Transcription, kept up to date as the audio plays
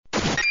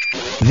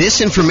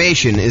This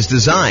information is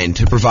designed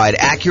to provide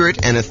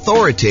accurate and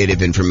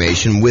authoritative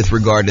information with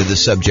regard to the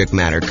subject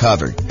matter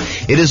covered.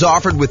 It is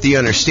offered with the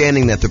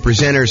understanding that the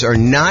presenters are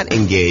not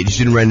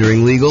engaged in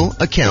rendering legal,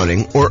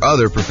 accounting, or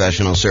other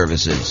professional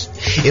services.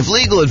 If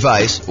legal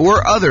advice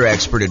or other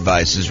expert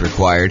advice is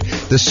required,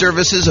 the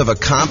services of a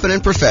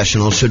competent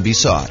professional should be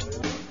sought.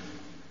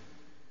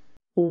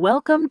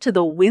 Welcome to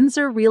the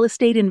Windsor Real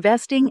Estate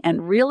Investing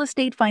and Real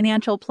Estate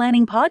Financial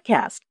Planning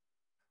Podcast.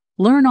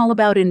 Learn all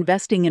about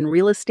investing in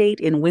real estate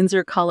in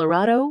Windsor,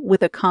 Colorado,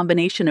 with a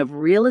combination of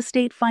real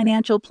estate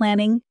financial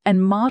planning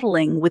and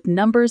modeling with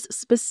numbers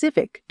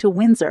specific to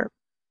Windsor.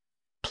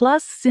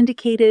 Plus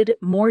syndicated,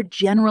 more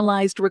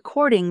generalized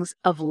recordings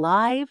of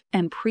live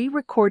and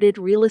pre-recorded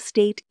real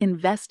estate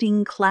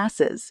investing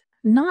classes,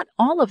 not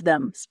all of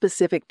them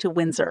specific to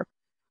Windsor.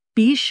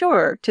 Be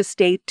sure to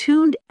stay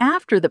tuned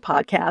after the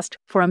podcast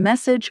for a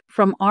message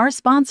from our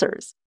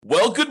sponsors.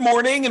 Well, good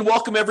morning and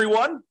welcome,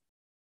 everyone.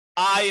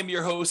 I am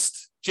your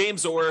host,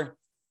 James Orr,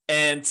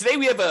 and today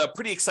we have a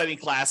pretty exciting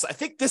class. I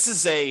think this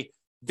is a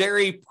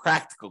very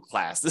practical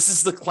class. This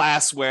is the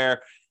class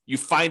where you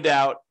find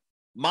out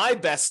my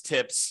best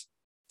tips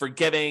for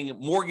getting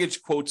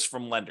mortgage quotes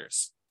from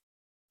lenders.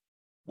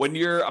 When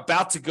you're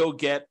about to go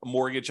get a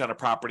mortgage on a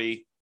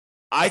property,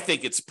 I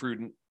think it's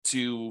prudent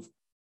to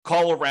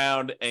call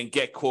around and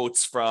get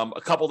quotes from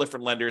a couple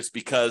different lenders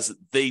because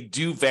they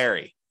do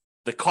vary.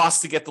 The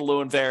cost to get the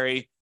loan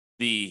vary.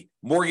 The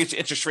mortgage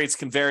interest rates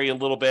can vary a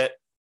little bit,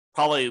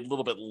 probably a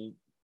little bit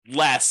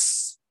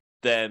less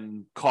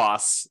than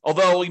costs.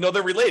 Although,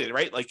 they're related,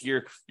 right? Like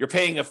you're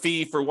paying a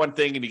fee for one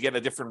thing and you get a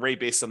different rate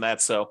based on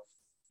that. So,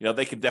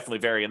 they can definitely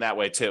vary in that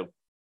way too.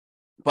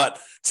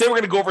 But today we're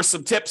going to go over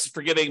some tips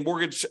for getting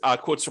mortgage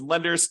quotes from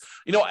lenders.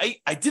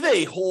 I did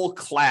a whole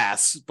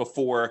class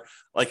before,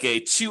 like a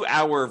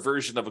 2-hour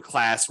version of a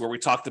class where we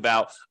talked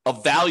about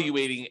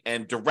evaluating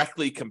and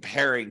directly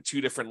comparing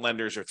 2 different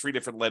lenders or 3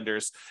 different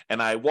lenders.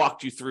 And I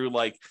walked you through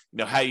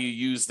how you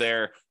use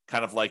their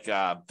kind of like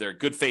their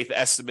good faith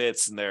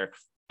estimates and their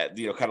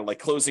kind of like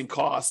closing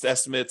cost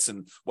estimates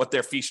and what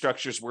their fee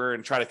structures were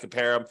and try to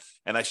compare them.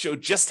 And I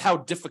showed just how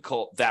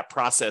difficult that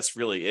process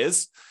really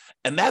is.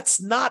 And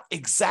that's not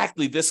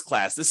exactly this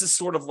class. This is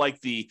sort of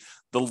like the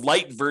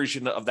light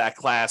version of that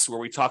class where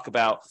we talk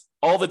about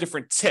all the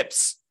different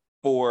tips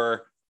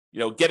for,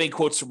 getting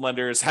quotes from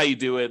lenders, how you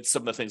do it,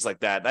 some of the things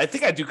like that. And I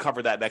think I do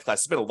cover that in that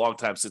class. It's been a long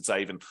time since I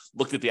even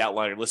looked at the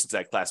outline or listened to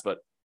that class, but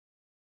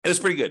it was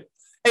pretty good.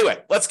 Anyway,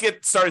 let's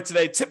get started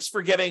today. Tips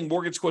for getting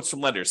mortgage quotes from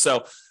lenders.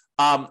 So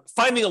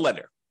finding a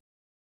lender.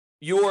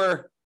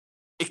 Your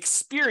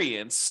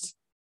experienced,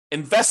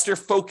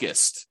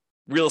 investor-focused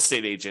real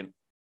estate agent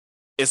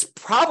is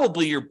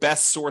probably your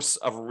best source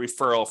of a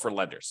referral for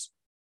lenders.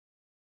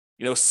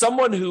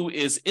 Someone who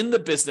is in the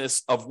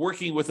business of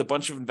working with a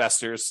bunch of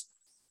investors,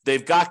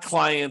 they've got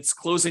clients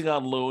closing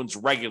on loans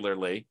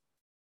regularly.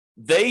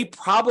 They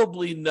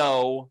probably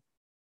know,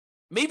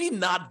 maybe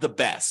not the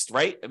best,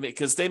 right?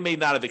 Because they may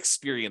not have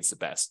experienced the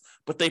best,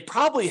 but they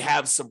probably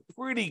have some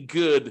pretty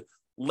good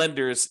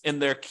lenders in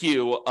their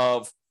queue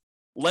of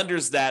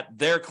lenders that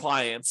their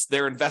clients,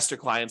 their investor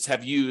clients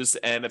have used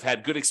and have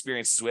had good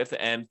experiences with.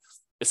 And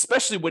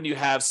especially when you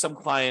have some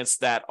clients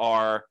that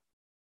are,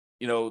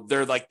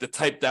 they're like the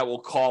type that will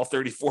call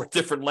 34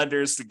 different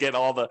lenders to get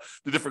all the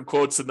different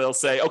quotes. And they'll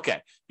say,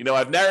 okay,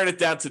 I've narrowed it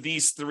down to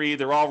these 3.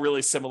 They're all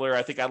really similar.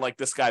 I think I like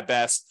this guy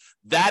best.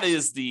 That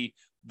is the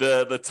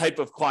type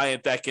of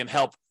client that can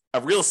help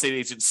a real estate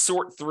agent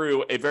sort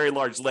through a very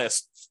large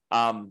list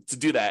to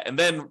do that. And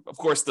then, of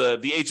course,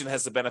 the agent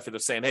has the benefit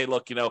of saying, hey,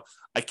 look,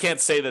 I can't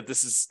say that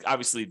this is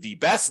obviously the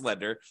best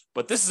lender,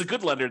 but this is a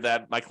good lender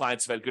that my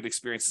clients have had good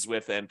experiences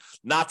with, and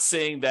not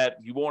saying that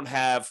you won't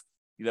have,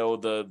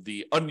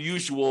 the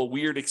unusual,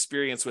 weird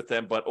experience with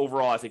them, but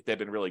overall, I think they've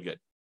been really good.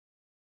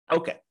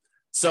 Okay.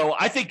 So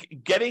I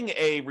think getting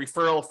a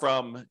referral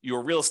from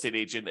your real estate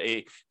agent,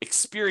 a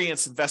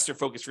experienced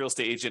investor-focused real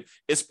estate agent,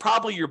 is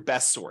probably your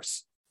best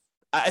source.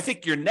 I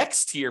think your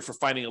next tier for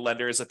finding a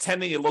lender is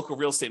attending a local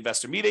real estate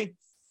investor meeting,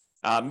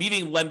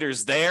 meeting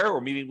lenders there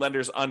or meeting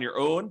lenders on your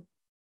own,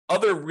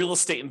 other real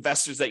estate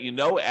investors that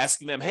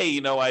asking them,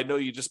 hey, I know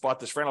you just bought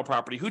this rental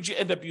property. Who'd you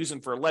end up using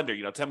for a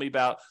lender? Tell me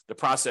about the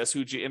process.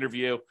 Who'd you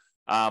interview?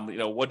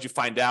 What'd you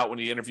find out when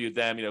you interviewed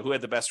them? Who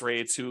had the best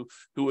rates? Who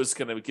was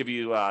going to give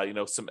you,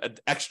 some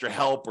extra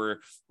help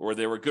or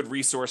they were a good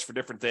resource for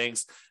different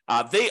things.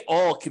 They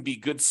all can be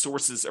good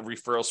sources of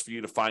referrals for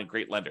you to find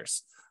great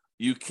lenders.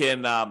 You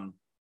can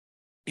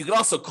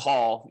also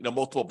call,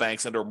 multiple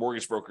banks and or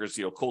mortgage brokers,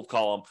 cold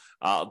call them.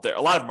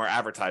 A lot of them are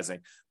advertising,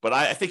 but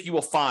I think you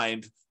will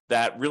find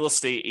that real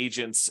estate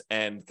agents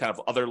and kind of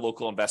other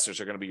local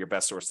investors are going to be your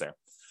best source there.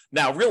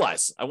 Now,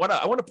 realize, I want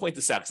to point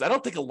this out because I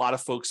don't think a lot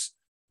of folks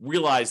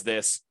realize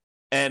this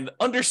and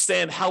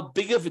understand how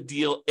big of a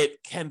deal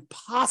it can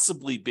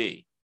possibly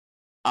be.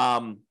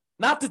 Not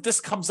that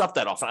this comes up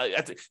that often.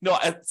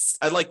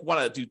 I want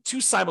to do 2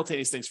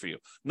 simultaneous things for you.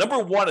 Number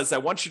one is I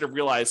want you to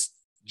realize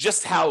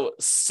just how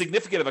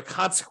significant of a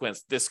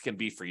consequence this can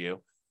be for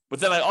you. But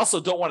then I also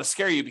don't want to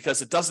scare you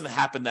because it doesn't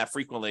happen that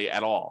frequently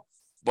at all.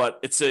 But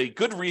it's a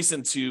good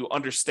reason to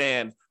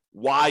understand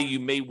why you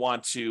may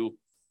want to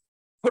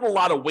put a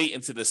lot of weight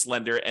into this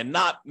lender and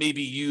not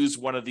maybe use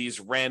one of these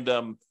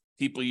random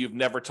people you've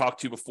never talked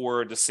to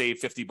before to save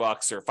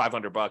 $50 or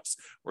 $500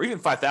 or even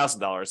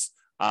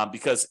 $5,000,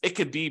 because it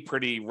could be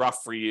pretty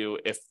rough for you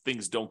if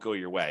things don't go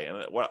your way.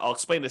 And I'll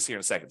explain this here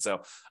in a second.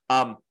 So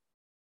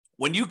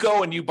when you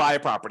go and you buy a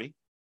property,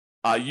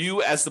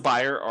 you as the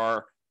buyer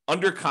are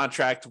under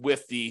contract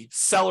with the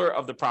seller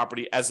of the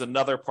property as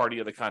another party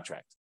of the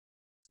contract.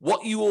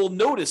 What you will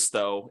notice,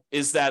 though,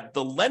 is that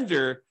the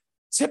lender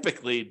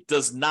typically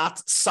does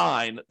not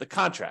sign the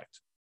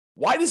contract.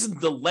 Why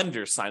doesn't the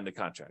lender sign the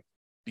contract?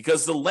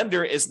 Because the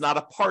lender is not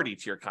a party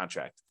to your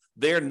contract.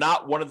 They're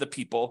not one of the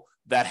people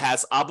that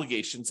has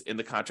obligations in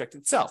the contract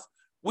itself,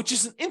 which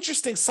is an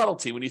interesting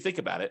subtlety when you think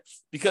about it,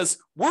 because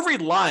we're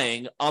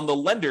relying on the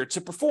lender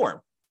to perform,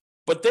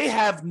 but they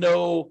have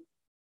no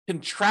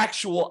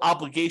contractual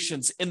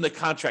obligations in the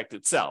contract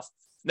itself.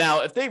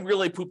 Now, if they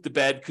really poop the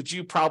bed, could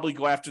you probably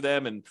go after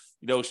them? And,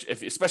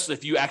 especially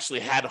if you actually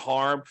had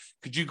harm,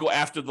 could you go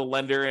after the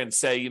lender and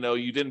say,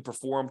 you didn't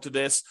perform to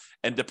this?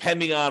 And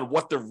depending on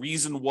what the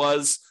reason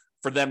was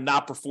for them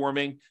not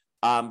performing,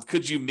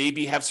 could you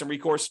maybe have some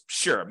recourse?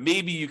 Sure,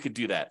 maybe you could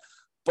do that.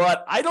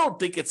 But I don't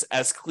think it's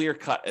as clear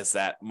cut as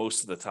that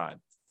most of the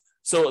time.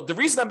 So the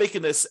reason I'm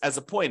making this as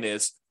a point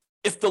is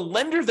if the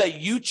lender that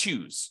you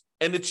choose,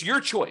 and it's your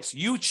choice,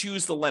 you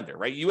choose the lender,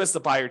 right? You as the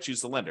buyer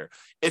choose the lender.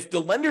 If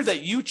the lender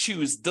that you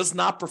choose does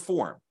not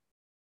perform,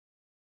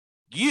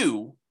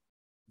 you,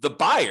 the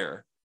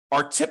buyer,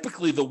 are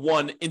typically the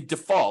one in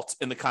default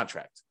in the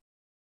contract.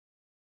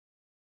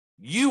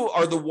 You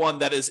are the one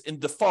that is in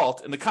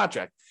default in the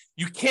contract.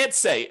 You can't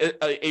say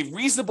a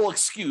reasonable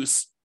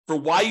excuse for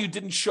why you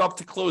didn't show up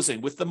to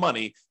closing with the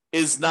money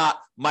is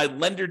not my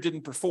lender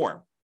didn't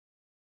perform,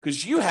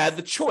 because you had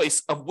the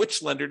choice of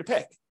which lender to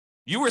pick.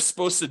 You were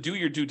supposed to do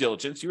your due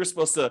diligence. You were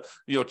supposed to,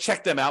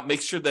 check them out,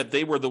 make sure that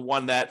they were the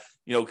one that,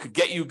 could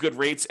get you good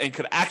rates and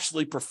could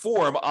actually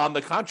perform on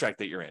the contract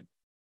that you're in.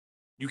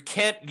 You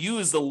can't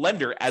use the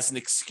lender as an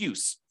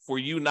excuse for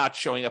you not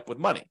showing up with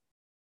money.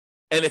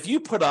 And if you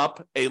put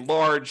up a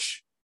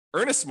large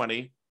earnest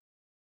money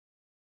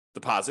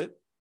deposit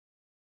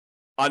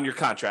on your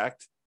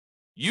contract,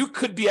 you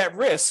could be at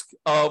risk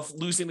of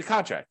losing the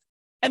contract.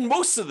 And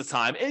most of the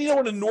time, and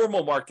in a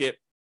normal market,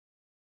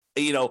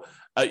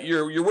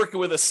 you're working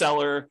with a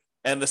seller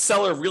and the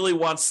seller really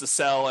wants to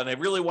sell and they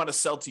really want to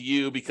sell to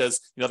you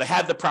because, they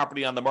had the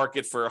property on the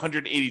market for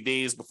 180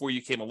 days before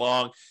you came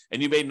along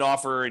and you made an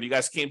offer and you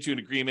guys came to an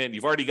agreement and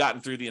you've already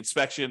gotten through the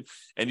inspection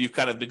and you've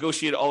kind of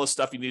negotiated all the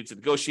stuff you needed to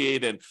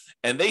negotiate.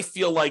 And they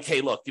feel like,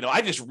 hey, look,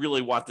 I just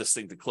really want this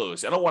thing to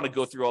close. I don't want to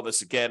go through all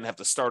this again, have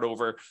to start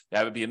over.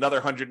 That would be another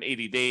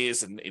 180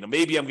 days. And,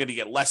 maybe I'm going to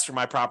get less for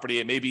my property.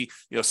 And maybe,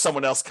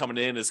 someone else coming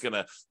in is going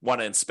to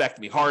want to inspect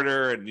me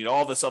harder. And,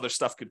 all this other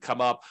stuff could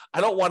come up. I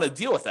don't want to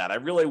deal with that. I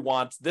really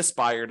want this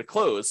buyer to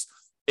close.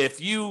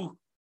 If you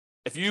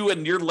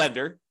and your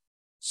lender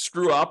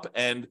screw up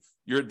and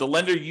the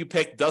lender you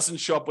pick doesn't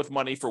show up with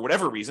money for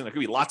whatever reason, there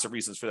could be lots of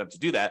reasons for them to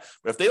do that,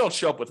 but if they don't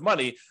show up with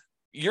money,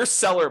 your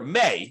seller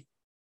may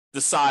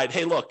decide,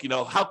 hey, look,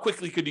 how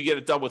quickly could you get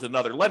it done with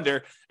another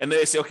lender? And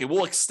they say, okay,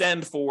 we'll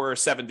extend for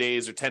 7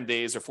 days or 10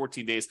 days or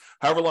 14 days,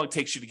 however long it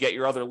takes you to get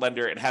your other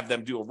lender and have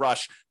them do a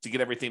rush to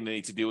get everything they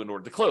need to do in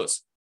order to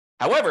close.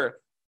 However,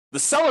 the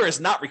seller is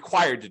not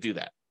required to do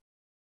that.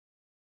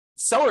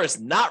 Seller is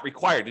not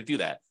required to do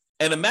that.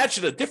 And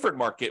imagine a different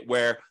market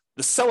where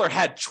the seller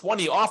had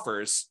 20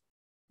 offers,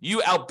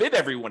 you outbid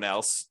everyone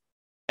else,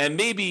 and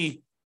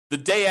maybe the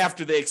day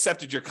after they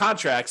accepted your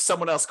contract,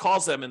 someone else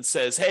calls them and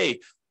says, hey,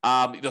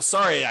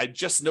 sorry, I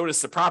just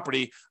noticed the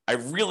property. I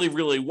really,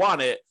 really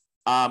want it.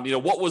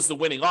 What was the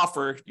winning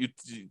offer?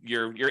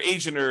 Your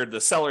agent or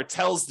the seller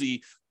tells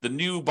the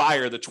new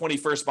buyer, the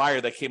 21st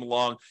buyer that came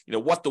along,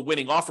 what the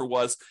winning offer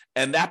was.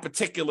 And that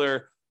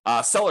particular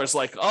seller's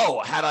like,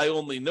 oh, had I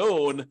only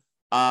known,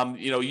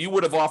 you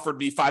would have offered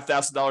me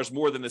 $5,000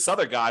 more than this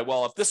other guy.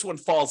 Well, if this one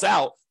falls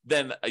out,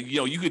 then,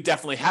 you could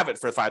definitely have it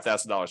for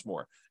 $5,000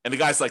 more. And the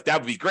guy's like, that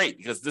would be great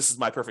because this is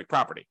my perfect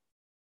property.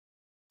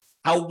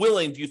 How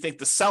willing do you think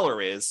the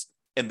seller is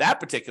in that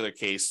particular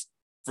case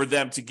for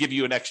them to give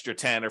you an extra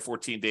 10 or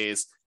 14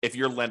 days if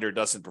your lender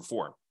doesn't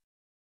perform?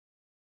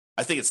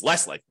 I think it's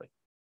less likely.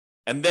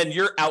 And then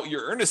you're out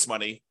your earnest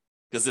money,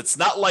 because it's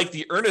not like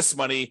the earnest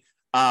money,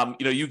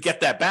 you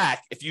get that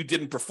back if you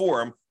didn't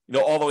perform,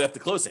 all the way up to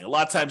closing. A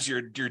lot of times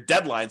your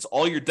deadlines,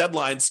 all your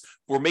deadlines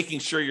for making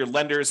sure your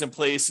lender is in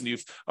place and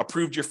you've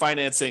approved your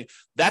financing,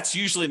 that's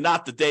usually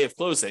not the day of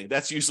closing.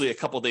 That's usually a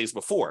couple of days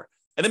before.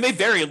 And it may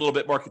vary a little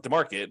bit market to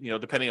market,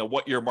 depending on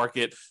what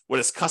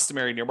is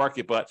customary in your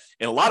market. But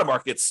in a lot of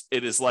markets,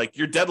 it is like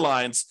your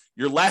deadlines,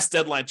 your last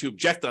deadline to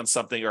object on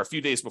something are a few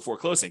days before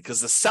closing,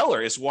 because the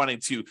seller is wanting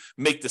to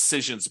make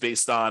decisions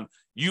based on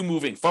you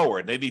moving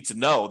forward. They need to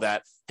know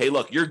that, hey,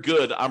 look, you're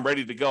good. I'm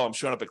ready to go. I'm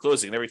showing up at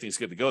closing and everything's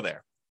good to go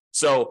there.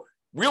 So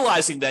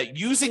realizing that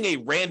using a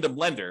random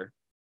lender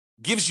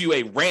gives you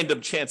a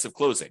random chance of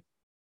closing.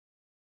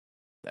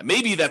 Now,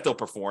 maybe that they'll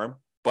perform,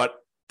 but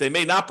they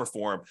may not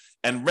perform.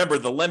 And remember,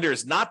 the lender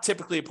is not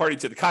typically a party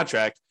to the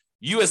contract.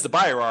 You as the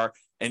buyer are,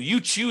 and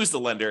you choose the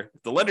lender.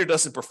 If the lender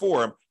doesn't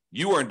perform,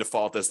 you are in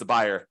default as the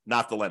buyer,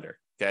 not the lender.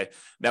 Okay.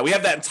 Now we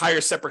have that entire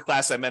separate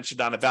class I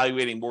mentioned on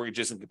evaluating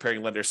mortgages and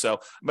comparing lenders. So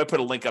I'm going to put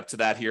a link up to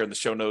that here in the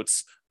show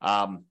notes,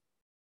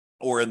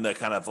 or in the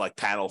kind of like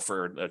panel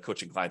for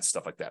coaching clients,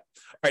 stuff like that.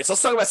 All right. So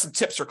let's talk about some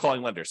tips for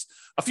calling lenders.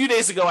 A few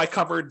days ago, I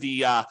covered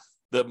the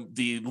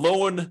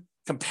loan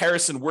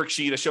comparison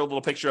worksheet. I showed a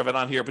little picture of it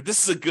on here, but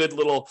this is a good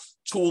little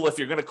tool if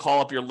you're going to call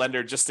up your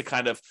lender just to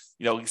kind of,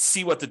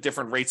 see what the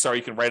different rates are.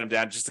 You can write them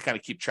down just to kind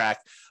of keep track,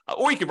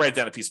 or you can write it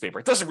down on a piece of paper.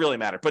 It doesn't really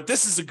matter, but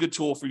this is a good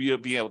tool for you to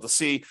be able to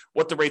see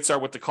what the rates are,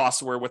 what the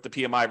costs were, what the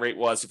PMI rate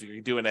was, if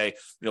you're doing a,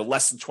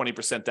 less than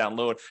 20% down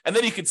loan, and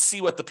then you can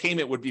see what the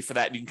payment would be for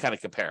that. And you can kind of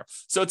compare.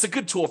 So it's a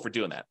good tool for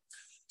doing that.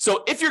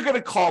 So if you're going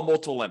to call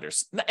multiple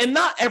lenders, and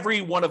not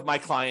every one of my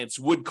clients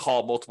would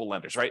call multiple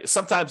lenders, right?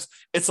 Sometimes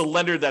it's a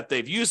lender that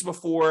they've used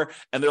before,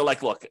 and they're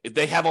like, look,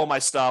 they have all my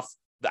stuff.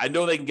 I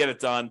know they can get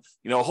it done.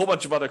 A whole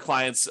bunch of other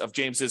clients of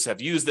James's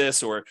have used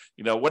this, or,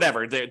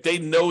 whatever. They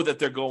know that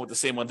they're going with the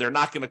same one. They're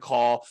not going to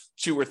call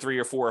 2 or 3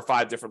 or 4 or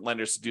 5 different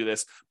lenders to do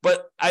this.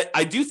 But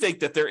I do think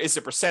that there is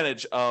a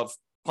percentage of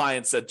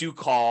clients that do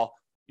call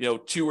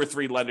 2 or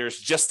 3 lenders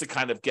just to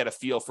kind of get a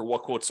feel for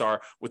what quotes are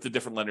with the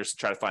different lenders to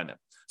try to find them.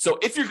 So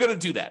if you're going to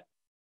do that,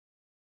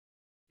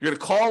 you're going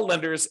to call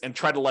lenders and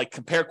try to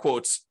compare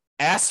quotes,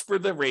 ask for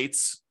the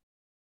rates,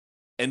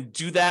 and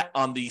do that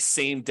on the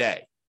same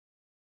day.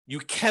 You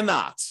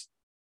cannot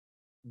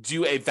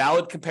do a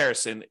valid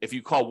comparison if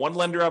you call one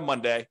lender on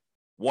Monday,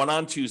 one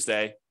on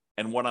Tuesday,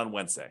 and one on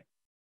Wednesday.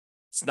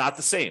 It's not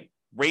the same.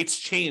 Rates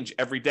change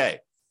every day.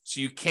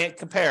 So you can't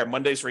compare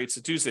Monday's rates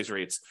to Tuesday's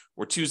rates,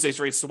 or Tuesday's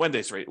rates to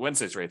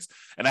Wednesday's rates.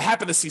 And I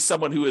happen to see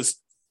someone who is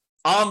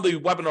on the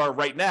webinar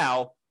right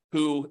now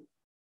who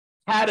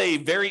had a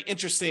very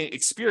interesting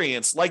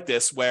experience like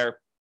this, where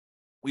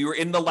we were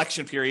in the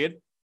election period,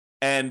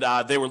 and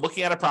they were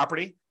looking at a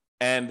property,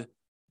 and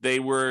they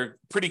were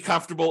pretty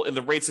comfortable in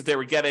the rates that they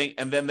were getting.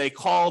 And then they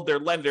called their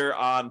lender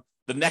on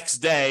the next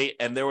day,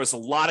 and there was a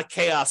lot of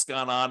chaos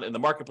going on in the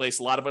marketplace,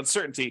 a lot of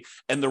uncertainty,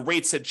 and the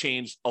rates had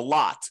changed a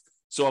lot.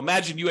 So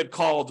imagine you had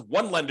called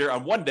one lender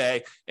on one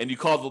day and you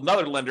called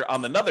another lender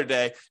on another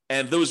day,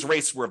 and those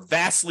rates were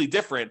vastly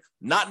different,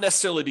 not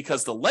necessarily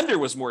because the lender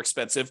was more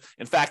expensive.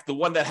 In fact, the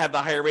one that had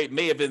the higher rate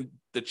may have been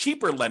the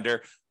cheaper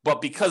lender, but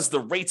because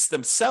the rates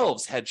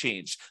themselves had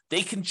changed.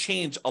 They can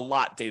change a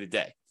lot day to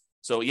day.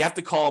 So you have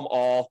to call them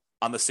all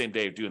on the same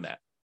day of doing that.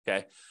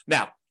 Okay.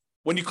 Now,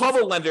 when you call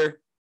the lender,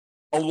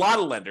 a lot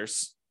of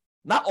lenders,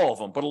 not all of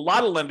them, but a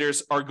lot of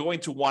lenders are going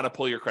to want to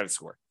pull your credit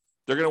score.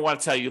 They're going to want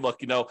to tell you,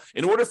 look,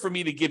 in order for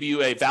me to give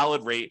you a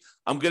valid rate,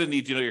 I'm going to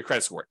need to know your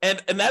credit score. And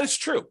that is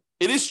true.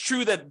 It is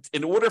true that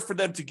in order for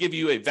them to give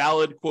you a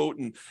valid quote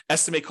and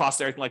estimate cost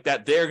and everything like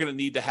that, they're going to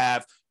need to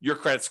have your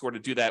credit score to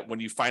do that when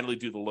you finally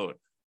do the loan.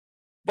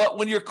 But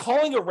when you're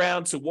calling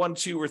around to 1,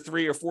 2, or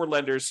 3 or 4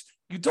 lenders,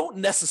 you don't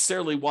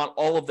necessarily want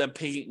all of them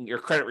paying your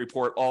credit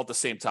report all at the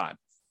same time.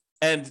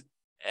 And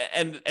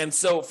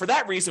so for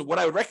that reason, what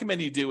I would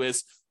recommend you do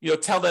is,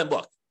 tell them,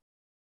 look,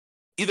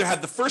 either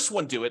have the first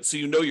one do it so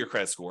you know your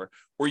credit score,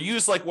 or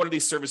use one of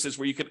these services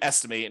where you can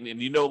estimate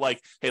and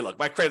hey, look,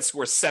 my credit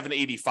score is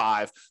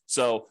 785.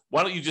 So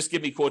why don't you just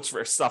give me quotes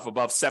for stuff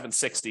above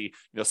 760?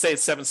 Say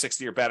it's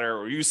 760 or better,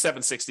 or use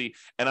 760.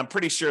 And I'm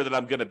pretty sure that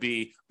I'm going to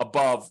be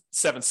above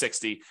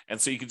 760.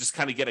 And so you can just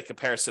kind of get a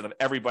comparison of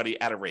everybody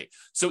at a rate.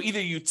 So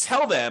either you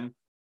tell them,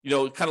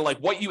 kind of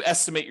what you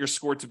estimate your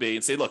score to be,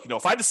 and say, look,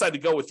 if I decide to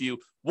go with you,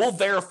 we'll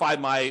verify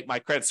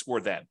my credit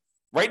score then.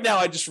 Right now,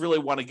 I just really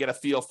want to get a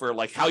feel for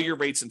how your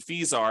rates and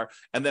fees are.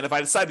 And then if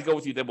I decide to go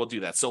with you, then we'll do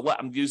that. So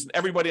I'm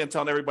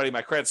telling everybody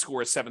my credit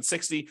score is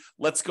 760.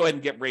 Let's go ahead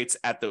and get rates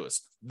at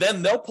those.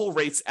 Then they'll pull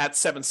rates at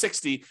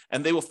 760,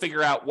 and they will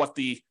figure out what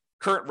the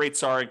current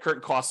rates are and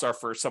current costs are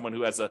for someone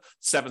who has a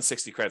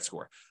 760 credit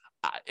score.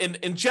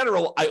 In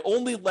general, I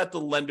only let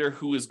the lender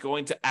who is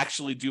going to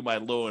actually do my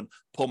loan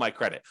pull my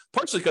credit,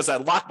 partially because I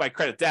lock my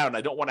credit down. And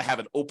I don't want to have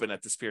it open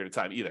at this period of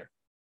time either.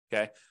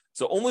 Okay.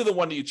 So only the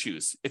one that you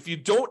choose. If you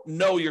don't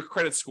know your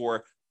credit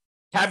score,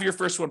 have your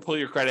first one pull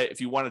your credit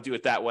if you want to do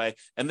it that way.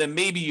 And then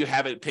maybe you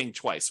have it pinged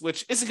twice,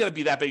 which isn't going to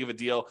be that big of a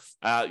deal.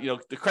 The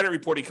credit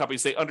reporting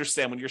companies, they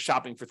understand when you're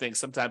shopping for things,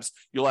 sometimes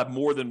you'll have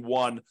more than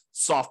one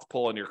soft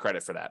pull on your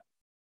credit for that.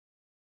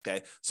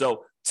 Okay.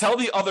 So tell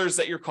the others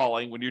that you're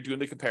calling when you're doing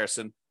the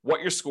comparison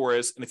what your score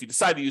is. And if you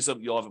decide to use them,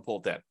 you'll have it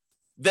pulled then.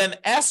 Then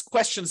ask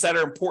questions that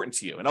are important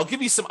to you. And I'll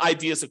give you some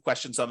ideas of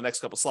questions on the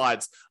next couple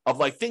slides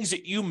of things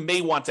that you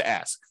may want to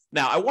ask.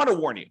 Now, I want to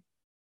warn you.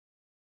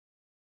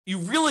 You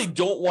really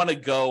don't want to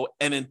go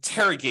and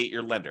interrogate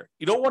your lender.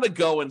 You don't want to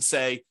go and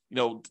say,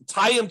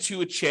 tie them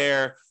to a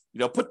chair,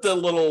 put the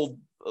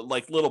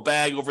little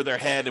bag over their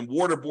head and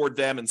waterboard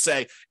them and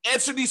say,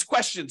 answer these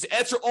questions,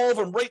 answer all of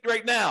them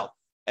right now.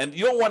 And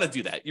you don't want to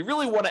do that. You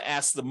really want to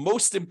ask the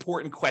most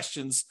important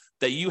questions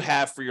that you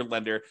have for your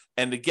lender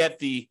and to get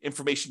the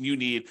information you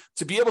need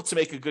to be able to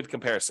make a good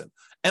comparison.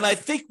 And I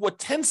think what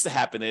tends to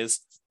happen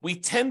is we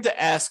tend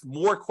to ask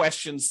more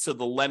questions to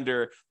the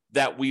lender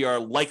that we are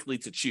likely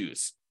to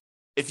choose.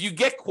 If you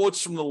get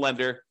quotes from the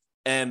lender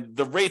and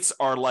the rates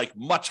are like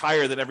much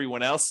higher than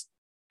everyone else,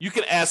 you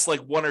can ask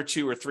like 1 or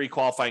 2 or 3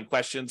 qualifying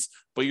questions,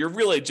 but you're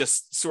really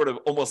just sort of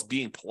almost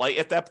being polite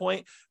at that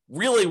point.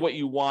 Really what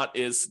you want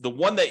is the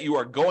one that you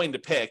are going to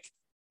pick.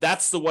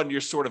 That's the one you're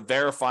sort of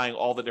verifying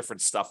all the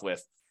different stuff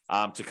with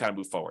to kind of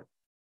move forward.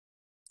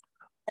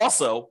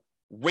 Also,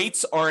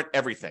 rates aren't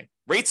everything.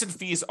 Rates and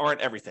fees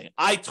aren't everything.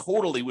 I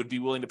totally would be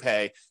willing to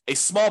pay a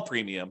small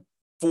premium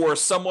for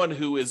someone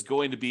who is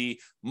going to be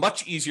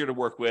much easier to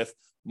work with,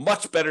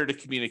 much better to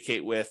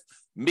communicate with,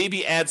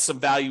 maybe add some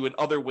value in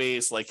other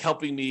ways, like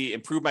helping me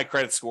improve my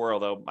credit score,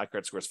 although my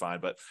credit score is fine.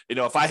 But,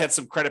 if I had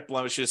some credit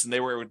blemishes and they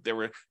were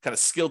kind of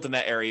skilled in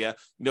that area,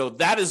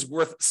 that is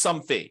worth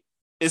some fee.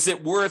 Is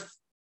it worth,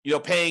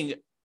 paying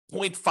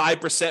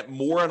 0.5%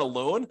 more on a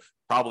loan?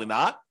 Probably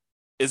not.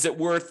 Is it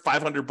worth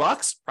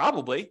 $500?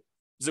 Probably.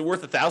 Is it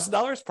worth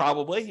 $1,000?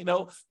 Probably.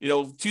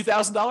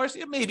 $2,000?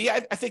 Yeah, maybe. I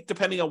think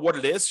depending on what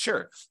it is,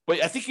 sure.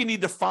 But I think you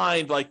need to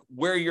find like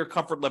where your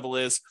comfort level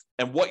is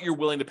and what you're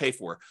willing to pay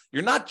for.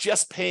 You're not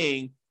just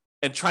paying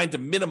and trying to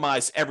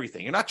minimize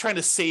everything. You're not trying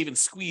to save and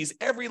squeeze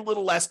every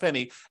little last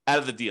penny out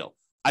of the deal.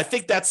 I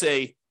think that's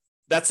a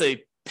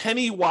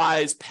penny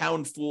wise,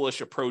 pound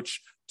foolish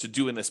approach to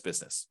doing this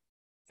business.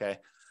 Okay.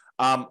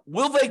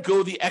 Will they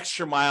go the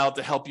extra mile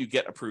to help you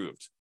get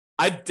approved?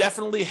 I've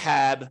definitely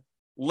had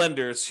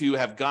lenders who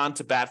have gone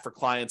to bat for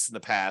clients in the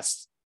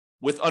past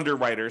with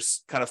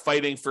underwriters kind of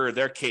fighting for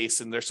their case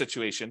and their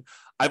situation.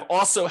 I've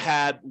also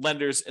had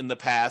lenders in the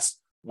past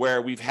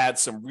where we've had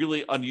some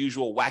really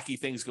unusual, wacky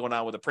things going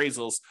on with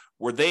appraisals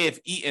where they have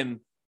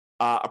eaten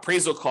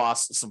appraisal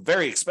costs, some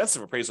very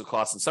expensive appraisal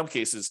costs in some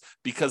cases,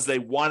 because they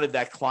wanted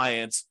that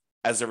client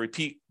as a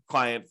repeat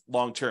client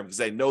long-term because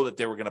they know that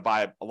they were going to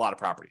buy a lot of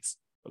properties.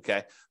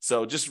 Okay.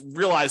 So just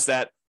realize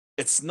that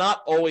it's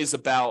not always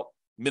about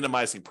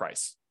minimizing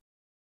price.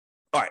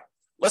 All right,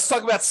 let's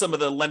talk about some of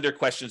the lender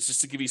questions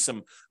just to give you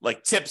some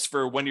like tips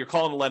for when you're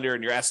calling a lender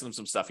and you're asking them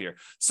some stuff here.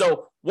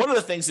 So one of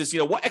the things is,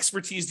 what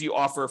expertise do you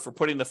offer for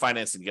putting the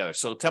financing together?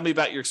 So tell me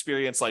about your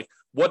experience, like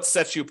what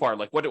sets you apart?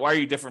 Like why are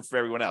you different from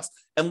everyone else?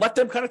 And let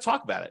them kind of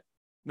talk about it.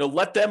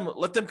 Let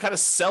them kind of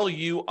sell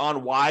you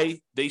on why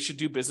they should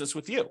do business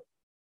with you.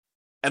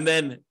 And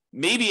then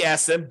maybe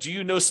ask them, do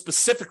you know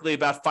specifically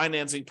about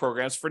financing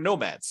programs for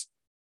nomads?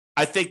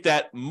 I think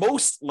that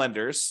most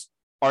lenders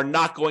are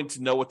not going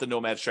to know what the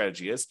nomad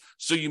strategy is.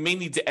 So you may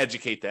need to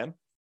educate them.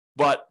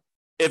 But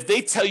if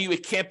they tell you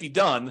it can't be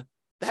done,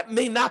 that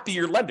may not be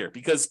your lender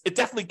because it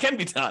definitely can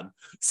be done.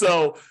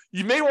 So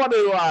you may want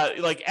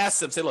to ask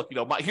them, say, look,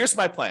 here's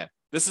my plan.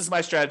 This is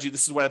my strategy.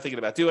 This is what I'm thinking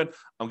about doing.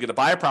 I'm going to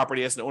buy a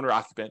property as an owner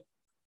occupant.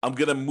 I'm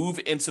going to move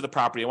into the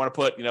property. I want to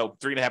put,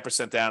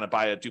 3.5% down and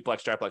buy a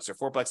duplex, triplex, or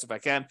fourplex if I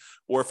can.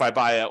 Or if I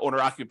buy an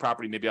owner occupant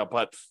property, maybe I'll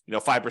put,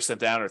 5%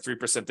 down or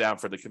 3% down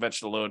for the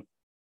conventional loan.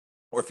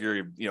 Or if you're,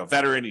 a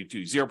veteran, you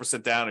do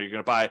 0% down, or you're going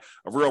to buy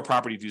a rural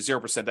property, you do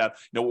 0% down.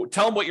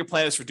 Tell them what your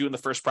plan is for doing the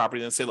first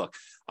property, and then say, look,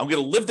 I'm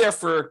going to live there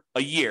for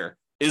a year.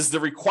 Is the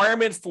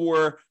requirement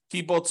for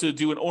people to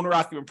do an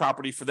owner-occupant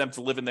property for them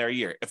to live in there a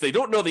year? If they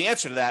don't know the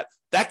answer to that,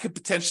 that could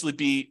potentially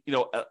be,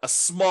 a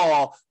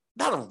small,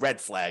 not a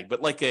red flag,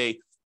 but like a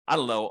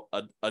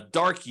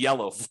dark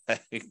yellow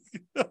flag.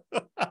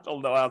 I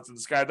don't know how to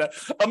describe that.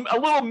 A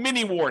little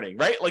mini warning,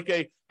 right?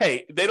 Like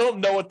hey, they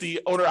don't know what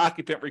the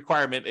owner-occupant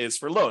requirement is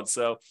for loans,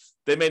 so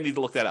they may need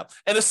to look that up.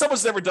 And if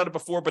someone's never done it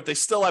before, but they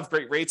still have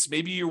great rates,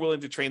 maybe you're willing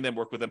to train them,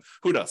 work with them.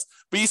 Who knows?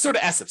 But you sort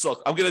of ask them, so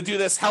look, I'm going to do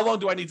this. How long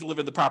do I need to live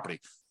in the property?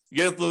 You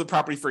get to live in the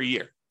property for a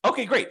year.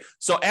 Okay, great.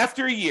 So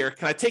after a year,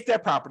 can I take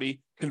that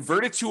property,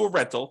 convert it to a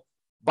rental,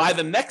 buy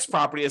the next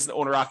property as an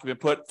owner-occupant,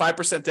 put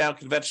 5% down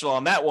conventional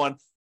on that one,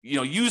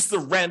 use the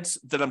rent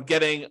that I'm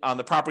getting on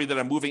the property that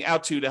I'm moving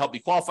out to help me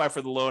qualify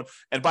for the loan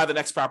and buy the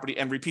next property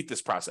and repeat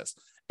this process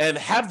and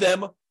have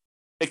them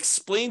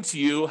explain to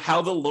you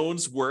how the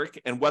loans work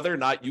and whether or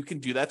not you can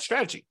do that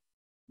strategy.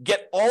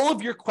 Get all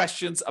of your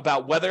questions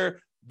about whether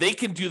they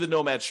can do the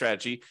nomad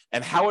strategy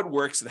and how it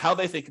works and how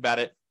they think about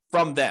it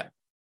from them.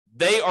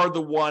 They are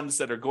the ones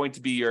that are going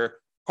to be your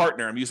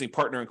partner. I'm using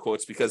partner in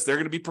quotes because they're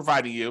going to be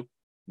providing you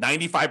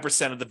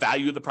 95% of the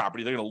value of the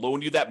property. They're going to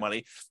loan you that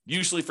money,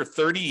 usually for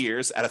 30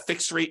 years at a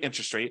fixed rate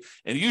interest rate.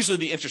 And usually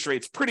the interest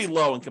rate's pretty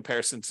low in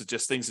comparison to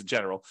just things in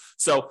general.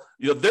 So,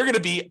 they're going to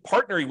be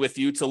partnering with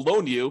you to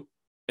loan you,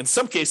 in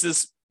some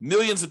cases,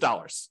 millions of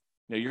dollars.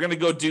 You're going to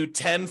go do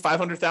 $10,000,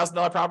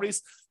 $500,000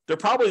 properties. They're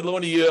probably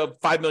loaning you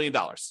 $5 million.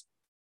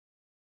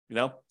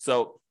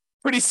 So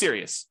pretty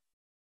serious.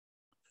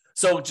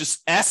 So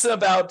just ask them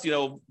about,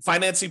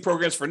 financing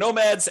programs for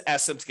nomads,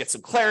 ask them to get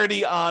some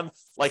clarity on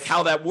like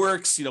how that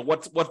works,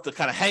 what the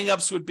kind of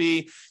hangups would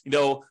be,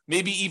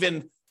 maybe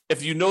even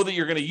if you know that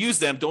you're going to use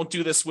them, don't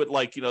do this with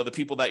the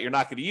people that you're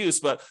not going to use.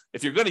 But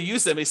if you're going to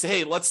use them, they say,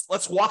 hey,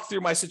 let's walk through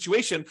my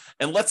situation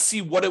and let's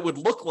see what it would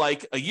look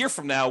like a year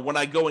from now when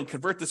I go and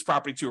convert this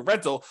property to a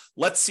rental.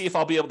 Let's see if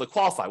I'll be able to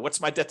qualify.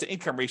 What's my debt to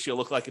income ratio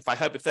look like if I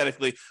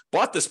hypothetically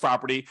bought this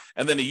property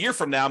and then a year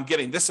from now I'm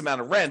getting this amount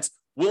of rent?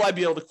 Will I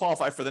be able to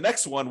qualify for the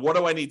next one? What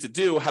do I need to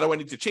do? How do I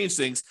need to change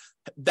things?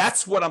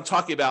 That's what I'm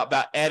talking about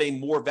adding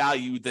more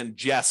value than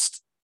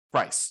just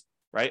price,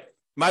 right?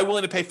 Am I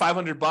willing to pay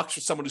 $500 for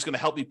someone who's going to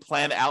help me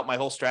plan out my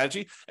whole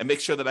strategy and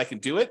make sure that I can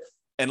do it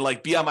and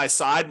be on my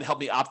side and help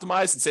me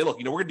optimize and say, look,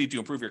 we're going to need to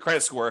improve your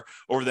credit score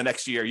over the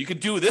next year. You can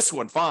do this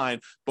one fine,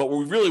 but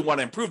we really want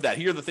to improve that.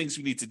 Here are the things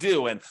we need to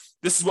do. And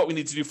this is what we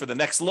need to do for the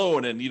next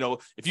loan. And,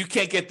 if you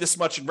can't get this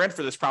much in rent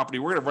for this property,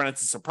 we're going to run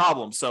into some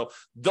problems. So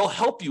they'll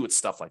help you with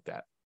stuff like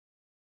that.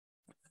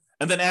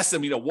 And then ask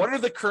them, what are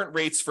the current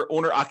rates for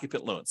owner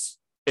occupant loans?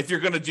 If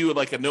you're going to do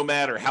a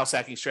nomad or house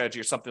hacking strategy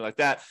or something like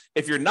that.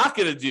 If you're not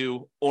going to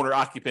do owner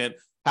occupant,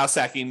 house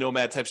hacking,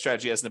 nomad type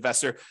strategy as an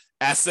investor,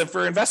 ask them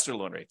for investor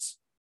loan rates.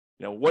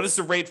 What is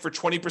the rate for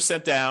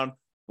 20% down?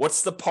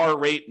 What's the par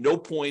rate? No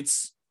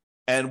points.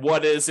 And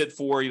what is it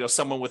for,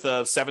 someone with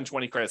a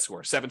 720 credit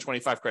score,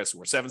 725 credit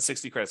score,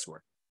 760 credit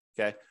score?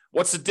 Okay.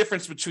 What's the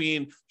difference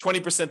between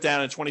 20%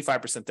 down and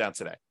 25% down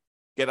today?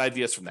 Get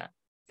ideas from that.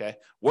 Okay.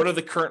 What are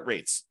the current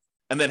rates?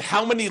 And then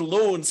how many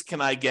loans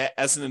can I get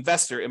as an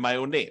investor in my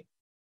own name?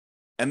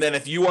 And then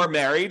if you are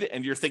married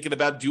and you're thinking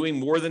about doing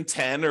more than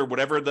 10 or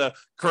whatever the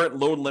current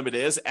loan limit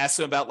is, ask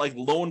them about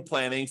loan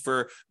planning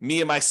for me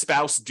and my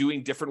spouse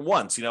doing different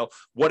ones.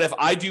 What if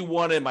I do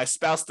one and my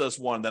spouse does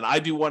one, then I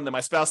do one and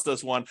my spouse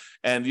does one.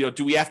 And,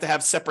 do we have to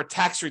have separate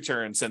tax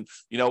returns? And,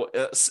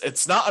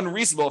 it's not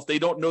unreasonable if they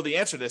don't know the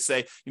answer to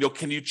say,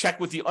 can you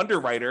check with the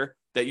underwriter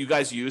that you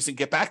guys use and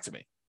get back to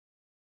me?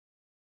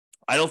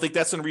 I don't think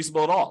that's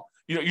unreasonable at all.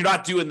 You're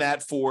not doing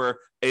that for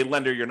a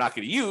lender you're not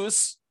going to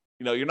use.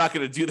 You're not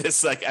going to do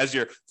this as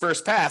your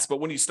first pass,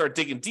 but when you start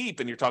digging deep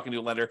and you're talking to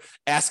a lender,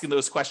 asking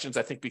those questions,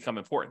 I think, become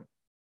important.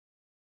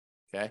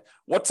 Okay.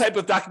 What type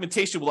of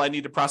documentation will I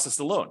need to process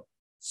the loan?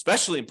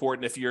 Especially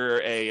important if you're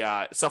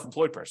a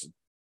self-employed person,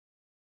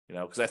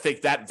 because I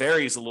think that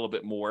varies a little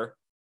bit more,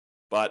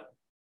 but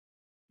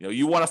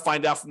you want to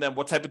find out from them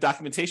what type of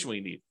documentation will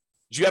you need.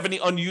 Did you have any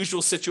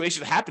unusual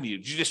situation happen to you?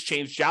 Did you just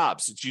change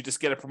jobs? Did you just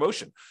get a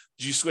promotion?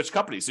 Did you switch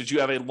companies? Did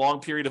you have a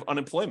long period of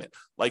unemployment?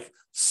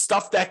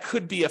 Stuff that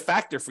could be a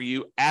factor for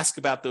you, ask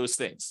about those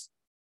things.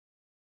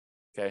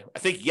 Okay. I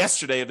think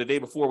yesterday or the day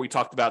before we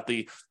talked about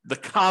the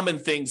common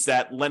things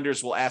that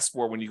lenders will ask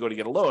for when you go to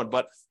get a loan,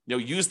 but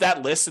use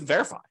that list and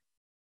verify.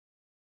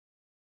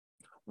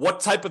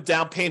 What type of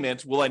down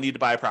payment will I need to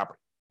buy a property?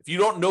 If you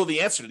don't know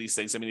the answer to these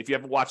things, if you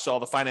haven't watched all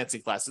the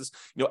financing classes,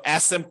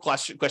 ask them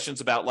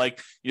questions about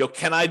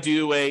can I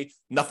do a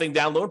nothing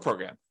down loan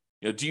program?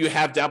 Do you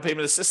have down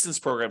payment assistance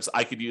programs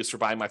I could use for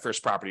buying my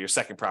first property or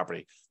second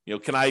property?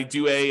 Can I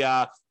do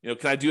a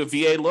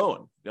VA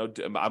loan?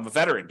 I'm a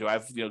veteran. Do I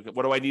have,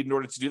 what do I need in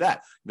order to do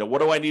that? What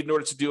do I need in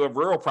order to do a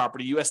rural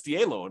property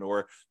USDA loan?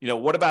 Or,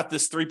 what about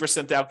this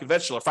 3% down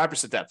conventional or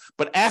 5% down?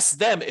 But ask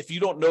them, if you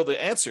don't know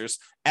the answers,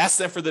 ask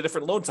them for the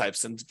different loan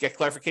types and get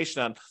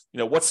clarification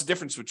on, what's the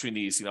difference between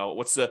these?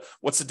 What's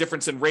the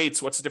difference in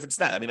rates? What's the difference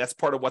in that? That's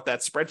part of what that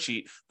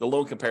spreadsheet, the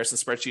loan comparison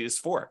spreadsheet, is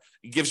for.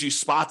 It gives you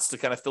spots to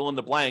kind of fill in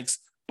the blanks,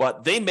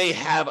 but they may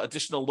have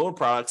additional loan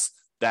products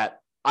that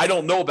I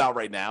don't know about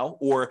right now,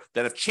 or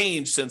that have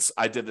changed since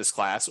I did this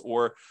class,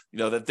 or,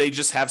 that they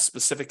just have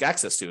specific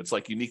access to. It's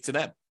unique to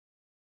them.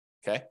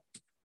 Okay.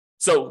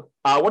 So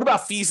what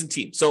about fees and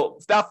teams? So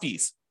about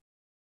fees,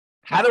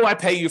 how do I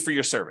pay you for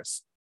your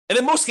service? And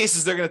in most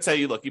cases, they're going to tell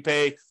you, look, you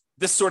pay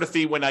this sort of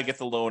fee when I get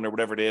the loan or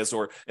whatever it is,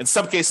 or in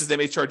some cases, they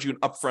may charge you an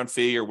upfront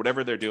fee or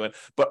whatever they're doing,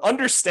 but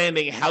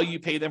understanding how you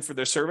pay them for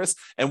their service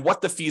and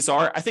what the fees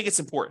are, I think it's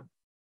important.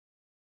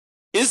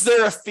 Is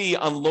there a fee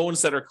on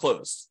loans that are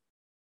closed?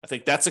 I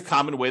think that's a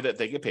common way that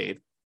they get paid.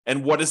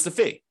 And what is the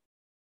fee?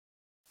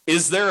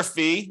 Is there a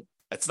fee?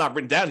 It's not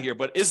written down here,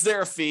 but is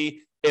there a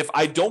fee if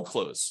I don't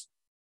close?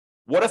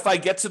 What if I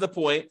get to the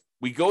point,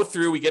 we go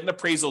through, we get an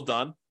appraisal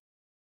done,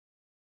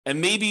 and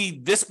maybe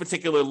this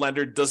particular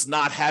lender does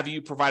not have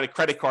you provide a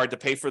credit card to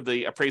pay for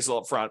the appraisal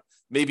up front.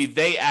 Maybe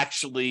they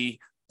actually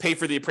pay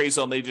for the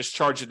appraisal and they just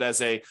charge it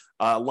as a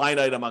line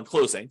item on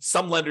closing.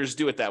 Some lenders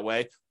do it that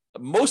way.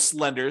 Most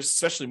lenders,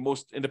 especially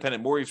most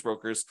independent mortgage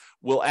brokers,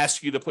 will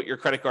ask you to put your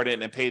credit card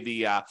in and pay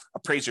the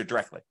appraiser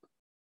directly.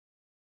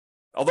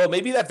 Although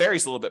maybe that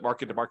varies a little bit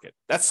market to market.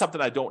 That's something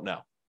I don't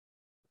know.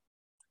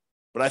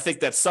 But I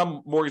think that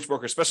some mortgage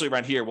brokers, especially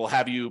around here, will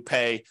have you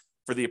pay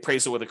for the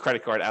appraisal with a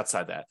credit card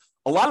outside that.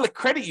 A lot of the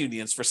credit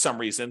unions, for some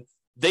reason,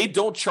 they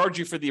don't charge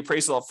you for the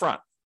appraisal up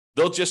front.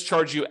 They'll just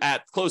charge you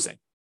at closing.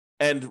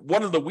 And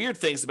one of the weird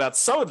things about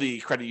some of the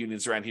credit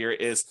unions around here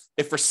is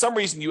if for some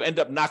reason you end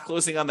up not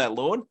closing on that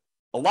loan,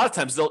 a lot of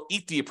times they'll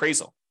eat the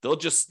appraisal.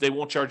 They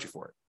won't charge you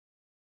for it.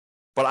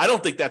 But I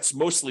don't think that's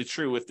mostly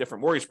true with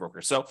different mortgage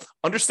brokers. So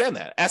understand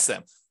that. Ask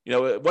them,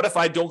 what if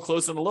I don't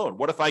close on the loan?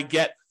 What if I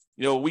get,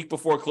 a week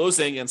before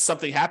closing and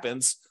something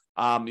happens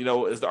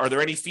Are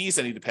there any fees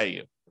I need to pay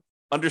you?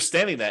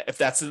 Understanding that if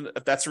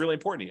that's really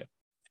important to you.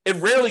 It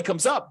rarely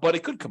comes up, but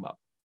it could come up.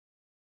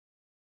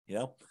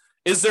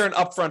 Is there an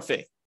upfront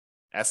fee?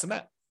 Ask them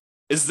that.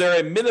 Is there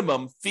a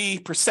minimum fee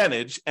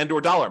percentage and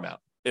or dollar amount?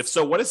 If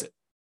so, what is it?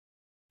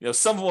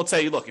 Some of them will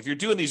tell you, look, if you're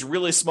doing these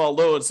really small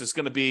loans, it's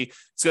going to be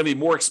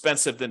more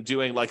expensive than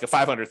doing like a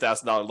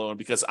 $500,000 loan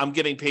because I'm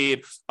getting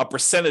paid a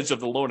percentage of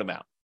the loan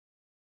amount.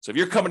 So if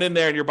you're coming in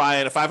there and you're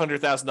buying a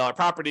 $500,000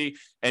 property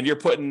and you're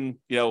putting,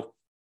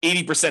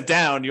 80%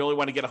 down, you only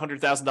want to get a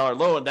 $100,000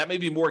 loan, that may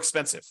be more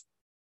expensive.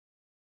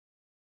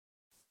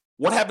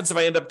 What happens if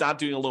I end up not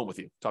doing a loan with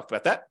you? Talked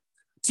about that.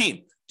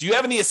 Team, do you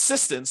have any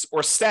assistants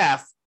or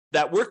staff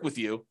that work with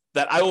you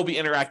that I will be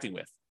interacting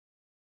with?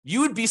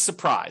 You would be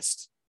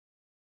surprised.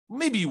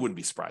 Maybe you wouldn't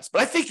be surprised,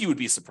 but I think you would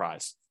be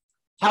surprised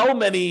how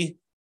many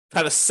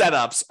kind of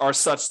setups are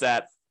such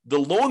that the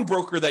loan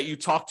broker that you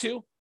talk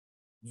to,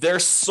 their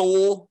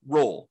sole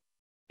role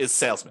is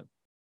salesman.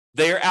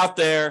 They are out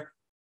there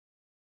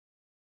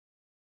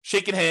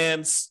shaking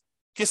hands,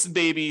 kissing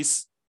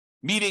babies,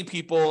 meeting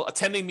people,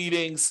 attending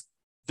meetings.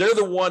 They're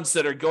the ones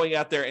that are going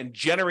out there and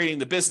generating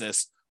the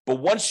business. But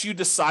once you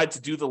decide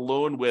to do the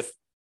loan with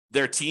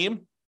their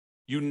team,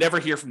 you never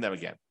hear from them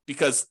again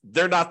because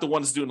they're not the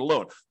ones doing the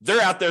loan.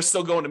 They're out there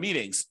still going to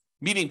meetings,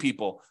 meeting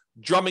people,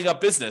 drumming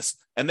up business,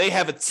 and they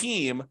have a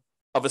team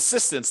of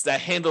assistants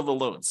that handle the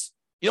loans.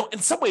 In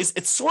some ways,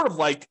 it's sort of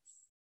like,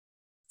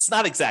 it's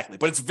not exactly,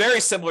 but it's very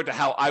similar to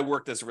how I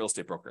worked as a real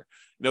estate broker.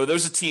 There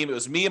was a team, it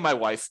was me and my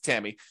wife,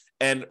 Tammy,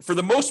 and for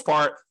the most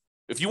part,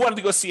 if you wanted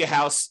to go see a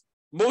house,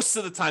 most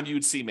of the time you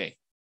would see me.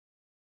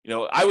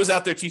 I was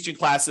out there teaching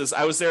classes.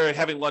 I was there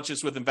having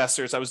lunches with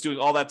investors. I was doing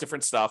all that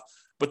different stuff.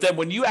 But then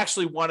when you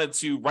actually wanted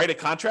to write a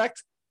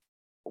contract,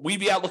 we'd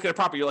be out looking at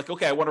property. You're like,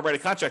 okay, I want to write a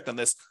contract on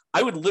this.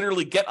 I would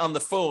literally get on the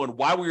phone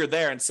while we were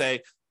there and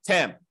say,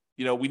 Tam,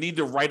 we need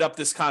to write up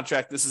this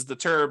contract. This is the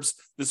terms.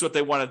 This is what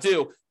they want to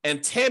do.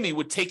 And Tammy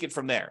would take it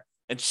from there.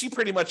 And she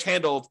pretty much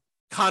handled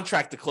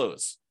contract to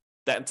close,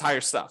 that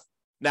entire stuff.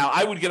 Now,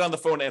 I would get on the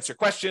phone and answer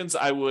questions.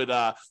 I would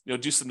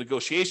do some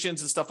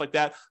negotiations and stuff like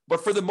that.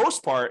 But for the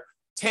most part,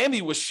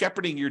 Tammy was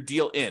shepherding your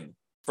deal in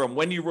from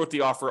when you wrote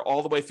the offer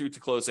all the way through to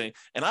closing,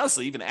 and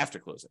honestly, even after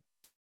closing.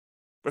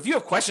 But if you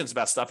have questions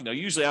about stuff,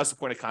 usually I was the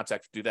point of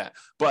contact to do that.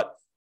 But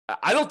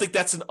I don't think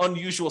that's an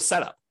unusual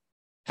setup.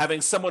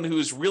 Having someone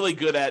who's really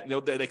good at,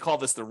 they call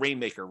this the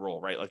rainmaker role,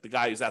 right? Like the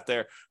guy who's out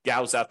there,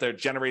 gal who's out there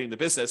generating the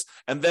business.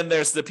 And then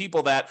there's the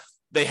people that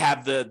they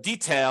have the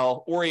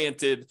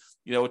detail-oriented,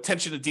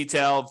 attention to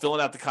detail,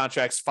 filling out the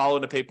contracts,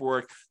 following the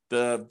paperwork,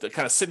 the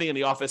kind of sitting in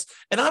the office.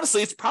 And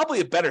honestly, it's probably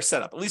a better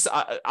setup. At least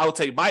I'll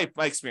tell you my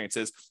experience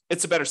is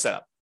it's a better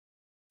setup.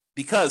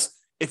 Because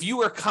if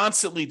you are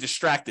constantly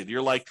distracted,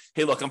 you're like,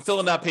 hey, look, I'm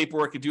filling out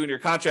paperwork and doing your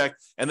contract.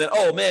 And then,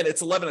 oh man,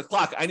 it's 11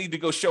 o'clock. I need to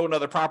go show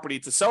another property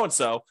to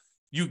so-and-so.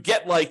 You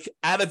get like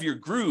out of your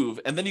groove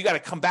and then you got to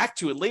come back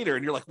to it later.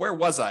 And you're like, where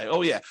was I?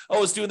 Oh yeah. Oh,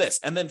 I was doing this.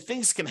 And then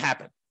things can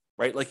happen.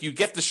 Right? Like you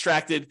get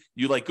distracted,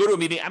 you like go to a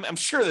meeting. I'm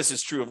sure this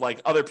is true of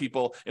like other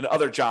people in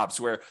other jobs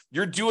where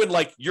you're doing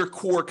like your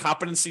core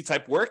competency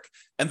type work.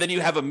 And then you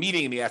have a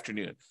meeting in the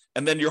afternoon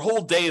and then your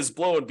whole day is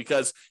blown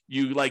because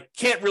you like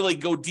can't really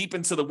go deep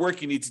into the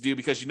work you need to do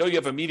because you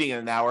have a meeting in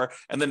an hour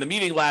and then the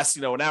meeting lasts,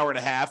 an hour and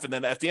a half. And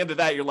then at the end of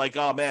that, you're like,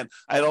 oh man,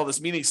 I had all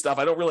this meeting stuff.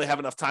 I don't really have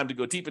enough time to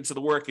go deep into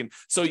the work. And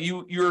so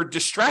you're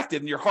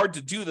distracted and you're hard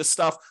to do the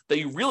stuff that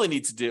you really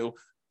need to do.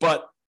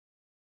 But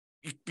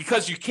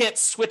because you can't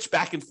switch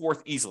back and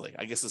forth easily,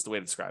 I guess is the way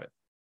to describe it.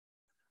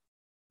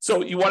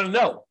 So you want to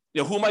know,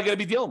 who am I going to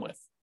be dealing with?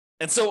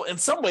 And so in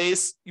some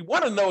ways, you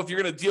want to know if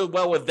you're going to deal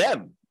well with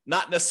them,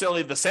 not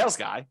necessarily the sales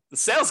guy. The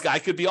sales guy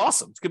could be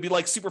awesome. It could be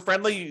like super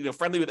friendly,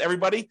 friendly with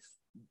everybody,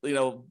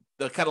 the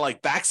kind of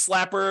like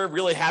backslapper,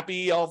 really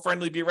happy, all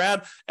friendly to be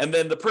around. And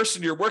then the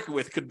person you're working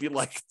with could be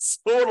like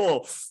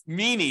total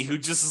meanie who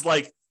just is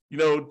like,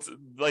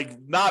 like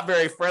not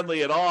very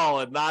friendly at all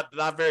and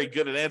not very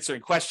good at answering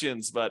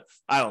questions, but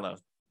I don't know.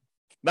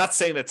 Not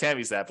saying that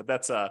Tammy's that, but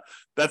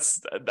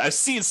that's I've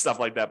seen stuff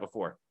like that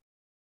before.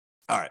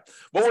 All right.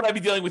 What would I be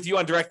dealing with you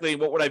on directly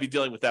and what would I be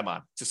dealing with them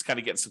on? Just kind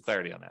of getting some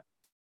clarity on that.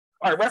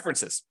 All right,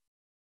 references.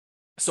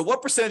 So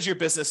what percentage of your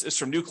business is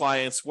from new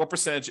clients? What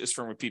percentage is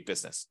from repeat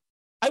business?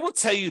 I will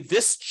tell you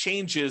this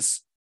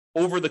changes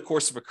over the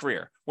course of a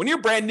career. When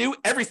you're brand new,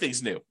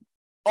 everything's new.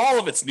 All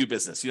of it's new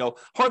business.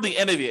 Hardly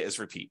any of it is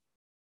repeat.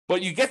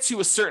 But you get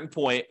to a certain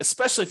point,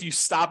 especially if you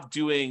stop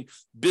doing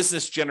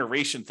business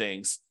generation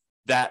things,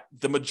 that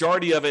the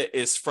majority of it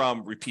is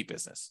from repeat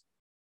business.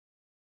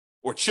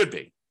 Or it should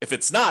be. If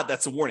it's not,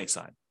 that's a warning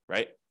sign,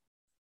 right?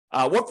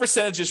 What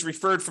percentage is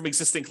referred from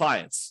existing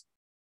clients?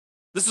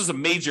 This was a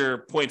major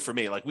point for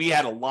me. Like we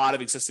had a lot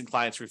of existing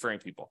clients referring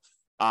people.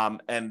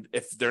 And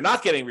if they're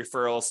not getting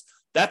referrals,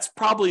 that's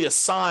probably a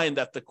sign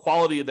that the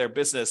quality of their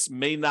business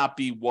may not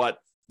be what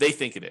they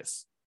think it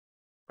is,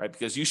 right?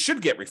 Because you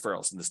should get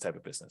referrals in this type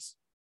of business.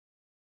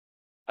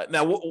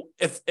 Now,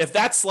 if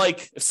that's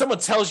like, if someone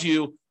tells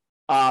you,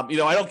 I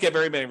don't get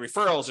very many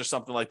referrals or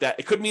something like that,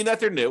 it could mean that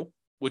they're new,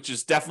 which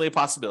is definitely a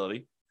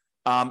possibility.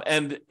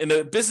 And in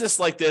a business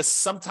like this,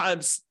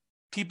 sometimes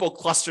people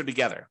cluster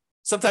together.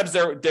 Sometimes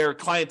their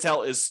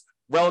clientele is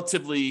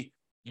relatively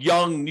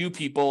young, new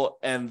people,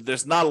 and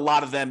there's not a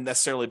lot of them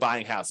necessarily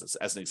buying houses,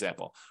 as an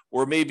example.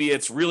 Or maybe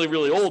it's really,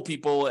 really old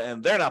people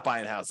and they're not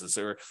buying houses.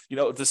 Or,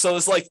 so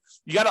it's like,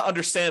 you got to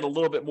understand a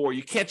little bit more.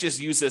 You can't just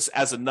use this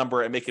as a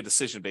number and make a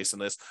decision based on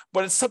this,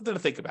 but it's something to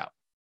think about.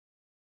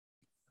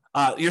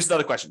 Here's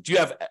another question. Do you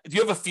have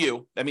a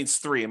few, that means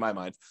 3 in my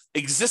mind,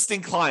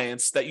 existing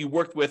clients that you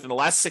worked with in the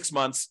last 6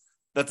 months?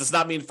 That does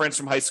not mean friends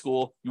from high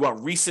school. You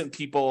want recent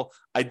people,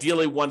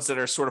 ideally ones that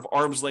are sort of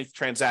arm's length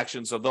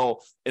transactions,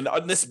 although in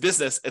this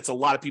business, it's a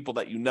lot of people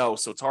that you know,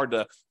 so it's hard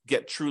to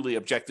get truly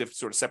objective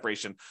sort of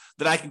separation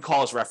that I can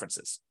call as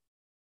references.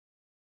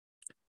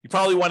 You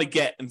probably want to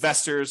get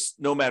investors,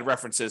 nomad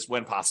references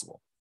when possible.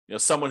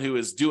 Someone who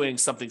is doing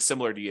something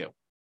similar to you.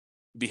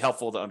 It'd be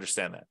helpful to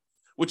understand that.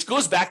 Which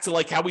goes back to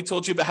like how we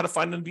told you about how to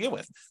find them to begin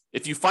with.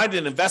 If you find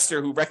an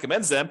investor who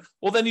recommends them,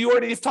 well, then you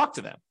already have talked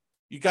to them.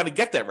 You got to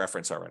get that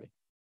reference already.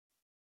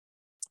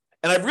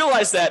 And I've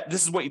realized that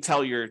this is what you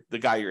tell the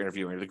guy you're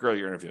interviewing, or the girl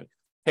you're interviewing.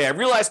 Hey, I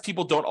realize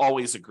people don't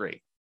always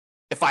agree.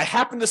 If I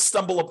happen to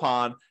stumble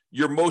upon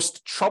your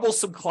most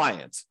troublesome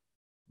client,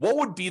 what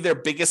would be their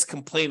biggest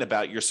complaint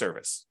about your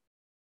service?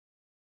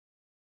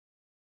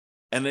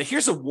 And then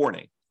here's a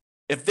warning.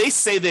 If they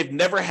say they've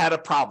never had a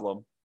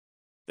problem,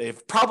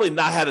 they've probably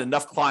not had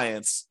enough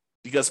clients,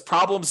 because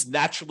problems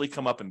naturally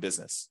come up in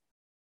business.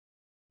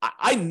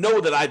 I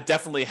know that I've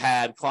definitely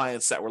had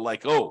clients that were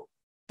like, oh,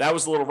 that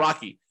was a little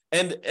rocky.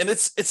 And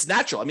it's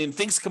natural. I mean,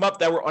 things come up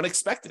that were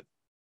unexpected.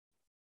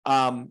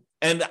 And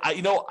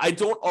I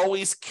don't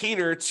always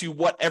cater to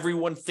what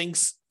everyone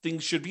thinks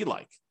things should be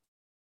like,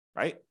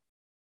 right?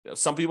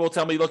 Some people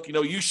tell me, look,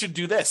 you should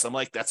do this. I'm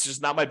like, that's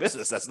just not my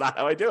business. That's not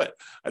how I do it.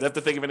 I'd have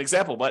to think of an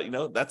example, but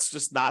that's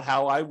just not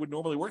how I would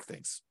normally work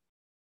things.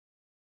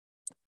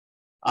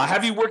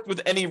 Have you worked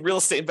with any real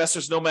estate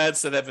investors,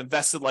 nomads that have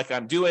invested like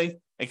I'm doing?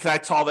 And can I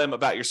tell them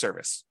about your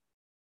service?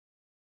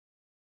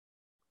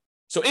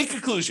 So in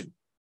conclusion,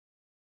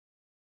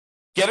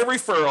 get a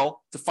referral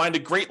to find a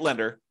great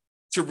lender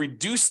to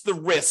reduce the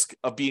risk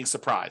of being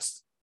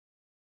surprised.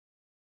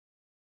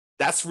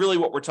 That's really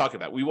what we're talking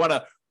about. We want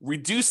to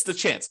reduce the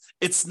chance.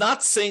 It's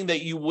not saying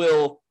that you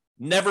will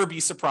never be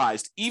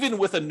surprised, even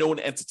with a known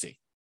entity,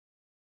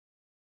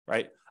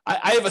 right?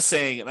 I have a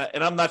saying,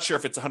 and I'm not sure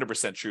if it's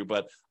 100% true,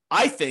 but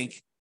I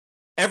think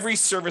every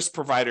service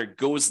provider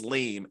goes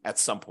lame at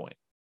some point.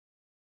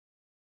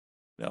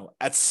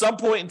 At some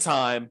point in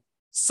time,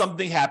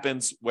 something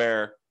happens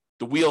where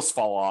the wheels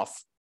fall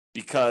off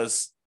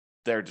because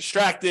they're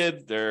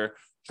distracted, they're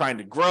trying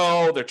to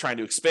grow, they're trying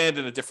to expand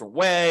in a different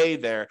way,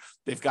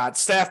 they've got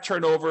staff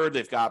turnover,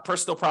 they've got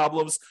personal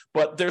problems,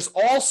 but there's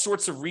all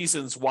sorts of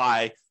reasons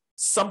why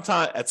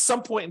at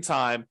some point in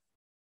time,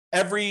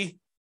 every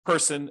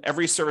person,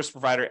 every service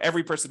provider,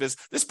 every person this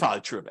is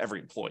probably true of every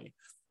employee,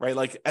 right?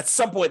 Like at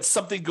some point,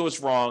 something goes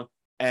wrong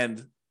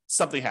and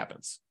something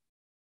happens.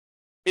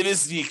 It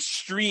is the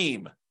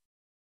extreme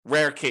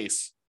rare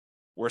case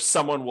where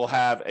someone will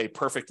have a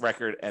perfect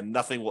record and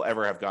nothing will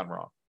ever have gone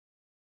wrong.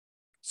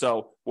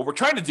 So what we're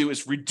trying to do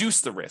is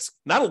reduce the risk,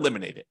 not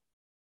eliminate it.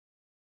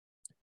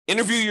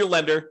 Interview your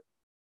lender,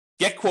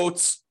 get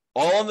quotes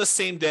all on the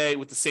same day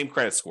with the same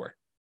credit score.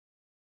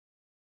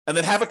 And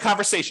then have a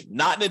conversation,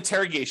 not an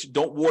interrogation.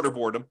 Don't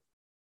waterboard them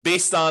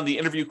based on the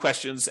interview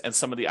questions and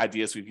some of the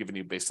ideas we've given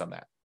you based on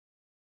that.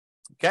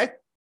 Okay?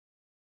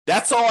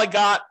 That's all I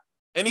got.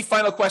 Any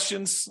final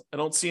questions? I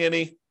don't see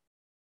any.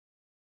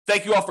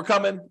 Thank you all for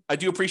coming. I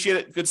do appreciate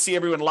it. Good to see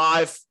everyone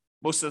live.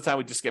 Most of the time,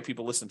 we just get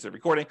people listening to the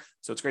recording.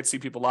 So it's great to see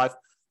people live.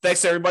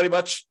 Thanks, everybody,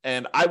 much.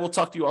 And I will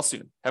talk to you all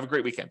soon. Have a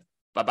great weekend.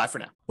 Bye-bye for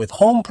now. With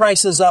home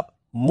prices up,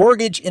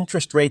 mortgage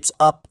interest rates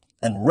up,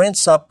 and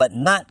rents up, but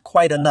not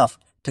quite enough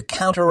to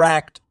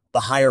counteract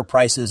the higher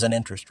prices and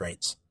interest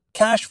rates,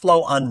 cash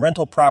flow on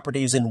rental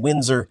properties in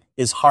Windsor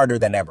is harder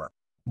than ever.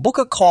 Book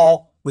a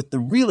call with the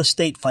Real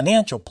Estate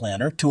Financial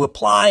Planner to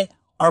apply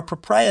our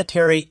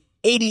proprietary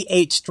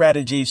 88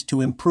 strategies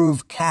to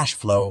improve cash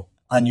flow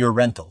on your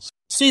rentals.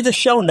 See the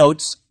show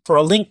notes for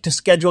a link to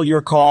schedule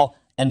your call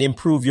and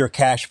improve your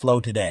cash flow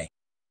today.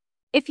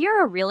 If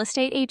you're a real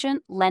estate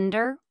agent,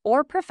 lender,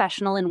 or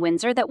professional in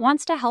Windsor that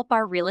wants to help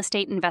our real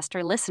estate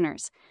investor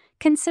listeners,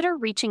 consider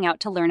reaching out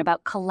to learn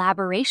about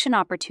collaboration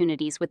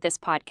opportunities with this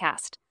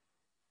podcast.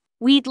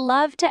 We'd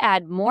love to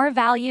add more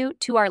value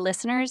to our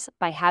listeners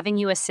by having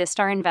you assist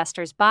our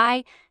investors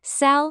buy,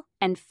 sell,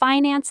 and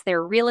finance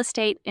their real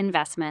estate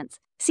investments.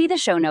 See the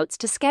show notes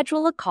to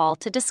schedule a call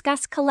to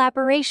discuss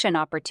collaboration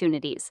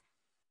opportunities.